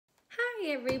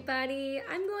Hi everybody,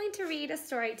 I'm going to read a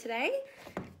story today,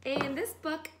 and this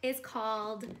book is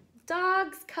called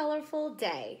Dog's Colorful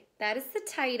Day. That is the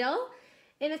title,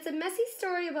 and it's a messy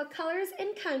story about colors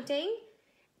and counting,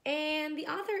 and the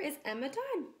author is Emma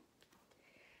Dodd.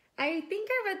 I think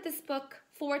I read this book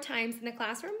 4 times in the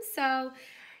classroom, so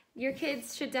your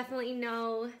kids should definitely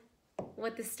know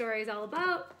what this story is all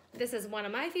about. This is one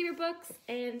of my favorite books,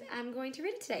 and I'm going to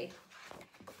read it today.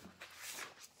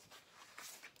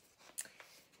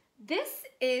 This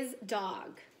is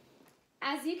Dog.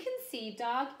 As you can see,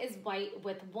 Dog is white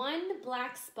with one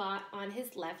black spot on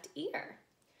his left ear.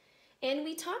 And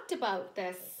we talked about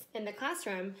this in the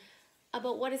classroom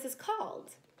about what is this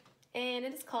called. And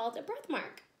it is called a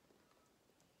birthmark.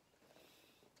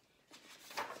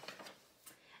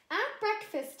 At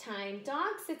breakfast time,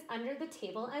 Dog sits under the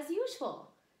table as usual.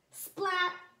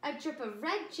 Splat! A drip of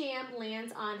red jam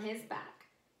lands on his back.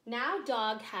 Now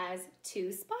Dog has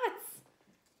 2 spots.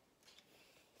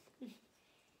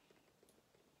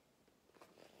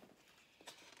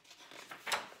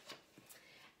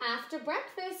 After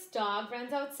breakfast, Dog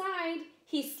runs outside.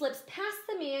 He slips past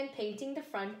the man painting the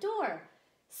front door.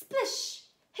 Splish!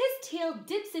 His tail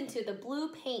dips into the blue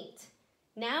paint.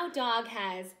 Now Dog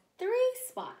has 3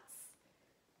 spots.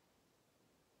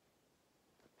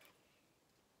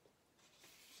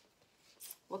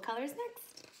 What color is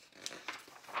next?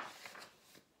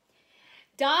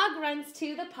 Dog runs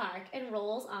to the park and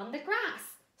rolls on the grass.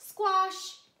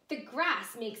 Squash! The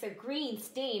grass makes a green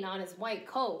stain on his white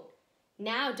coat.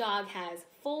 Now Dog has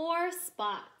 4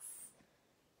 spots.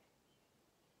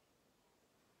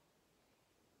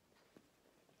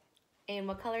 And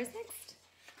what color is next?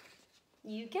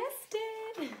 You guessed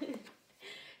it.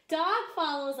 Dog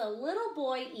follows a little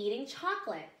boy eating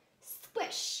chocolate.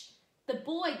 Squish! The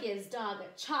boy gives Dog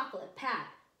a chocolate pat,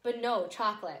 but no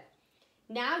chocolate.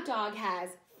 Now Dog has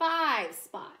 5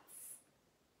 spots.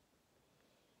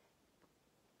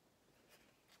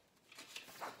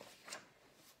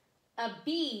 A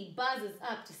bee buzzes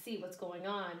up to see what's going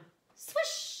on.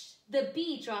 Swish! The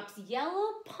bee drops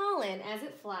yellow pollen as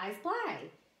it flies by.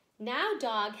 Now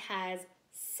Dog has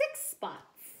 6 spots.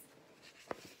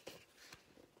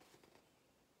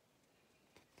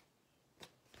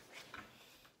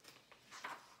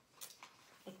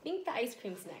 I think the ice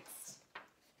cream's next.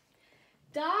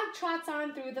 Dog trots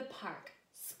on through the park.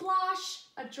 Splosh!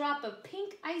 A drop of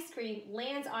pink ice cream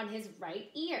lands on his right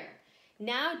ear.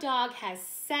 Now Dog has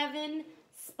 7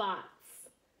 spots.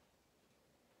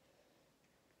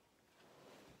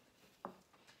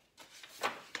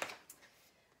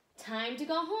 Time to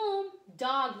go home.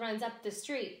 Dog runs up the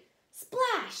street.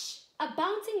 Splash! A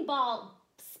bouncing ball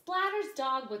splatters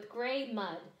Dog with gray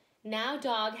mud. Now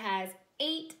Dog has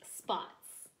 8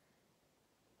 spots.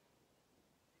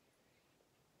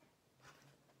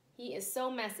 He is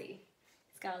so messy.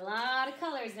 He's got a lot of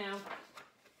colors now.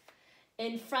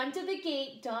 In front of the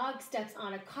gate, Dog steps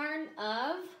on a carton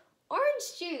of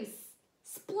orange juice.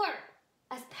 Splurt!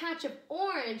 A patch of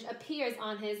orange appears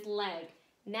on his leg.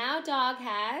 Now Dog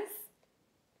has,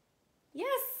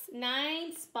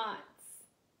 9 spots.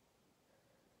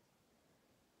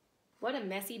 What a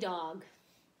messy dog.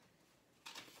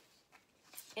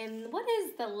 And what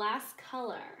is the last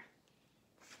color?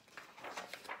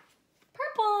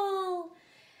 Purple!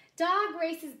 Dog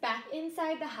races back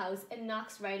inside the house and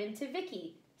knocks right into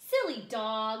Vicky. Silly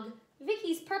dog!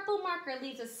 Vicky's purple marker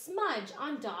leaves a smudge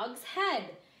on Dog's head.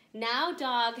 Now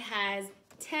Dog has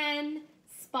 10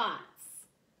 spots.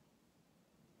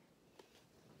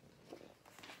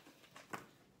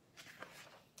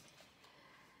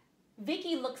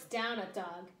 Vicky looks down at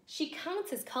Dog. She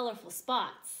counts his colorful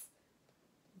spots.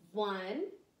 1,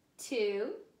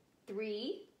 2,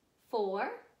 3,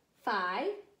 4, 5,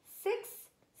 6,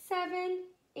 7,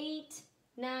 8,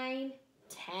 9,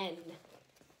 10.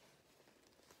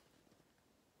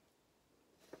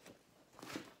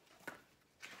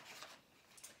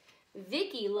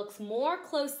 Vicky looks more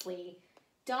closely.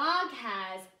 Dog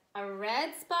has a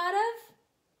red spot of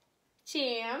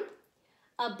jam,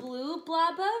 a blue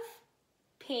blob of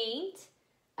paint,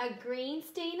 a green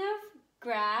stain of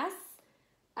grass,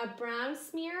 a brown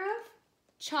smear of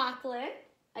chocolate,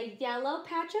 a yellow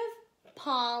patch of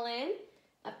pollen,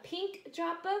 a pink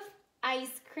drop of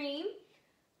ice cream,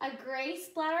 a gray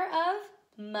splatter of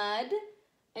mud,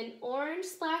 an orange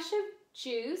splash of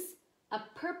juice, a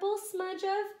purple smudge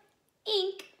of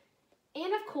ink,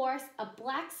 and of course, a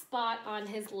black spot on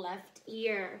his left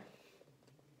ear.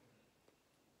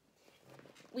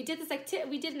 We did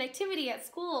an activity at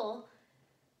school,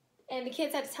 and the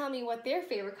kids had to tell me what their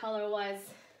favorite color was.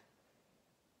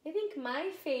 I think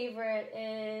my favorite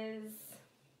is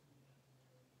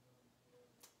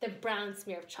the brown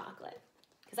smear of chocolate,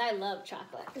 because I love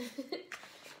chocolate.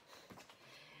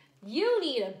 You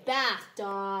need a bath,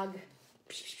 dog.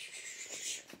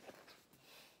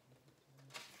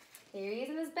 There he is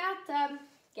in his bathtub,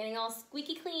 getting all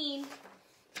squeaky clean.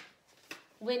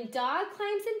 When Dog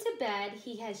climbs into bed,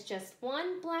 he has just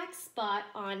one black spot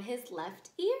on his left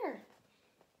ear.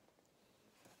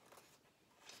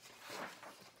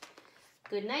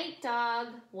 Good night, Dog.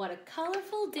 What a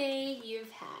colorful day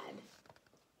you've had.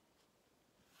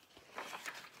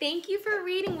 Thank you for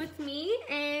reading with me,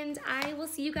 and I will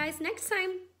see you guys next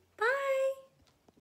time. Bye.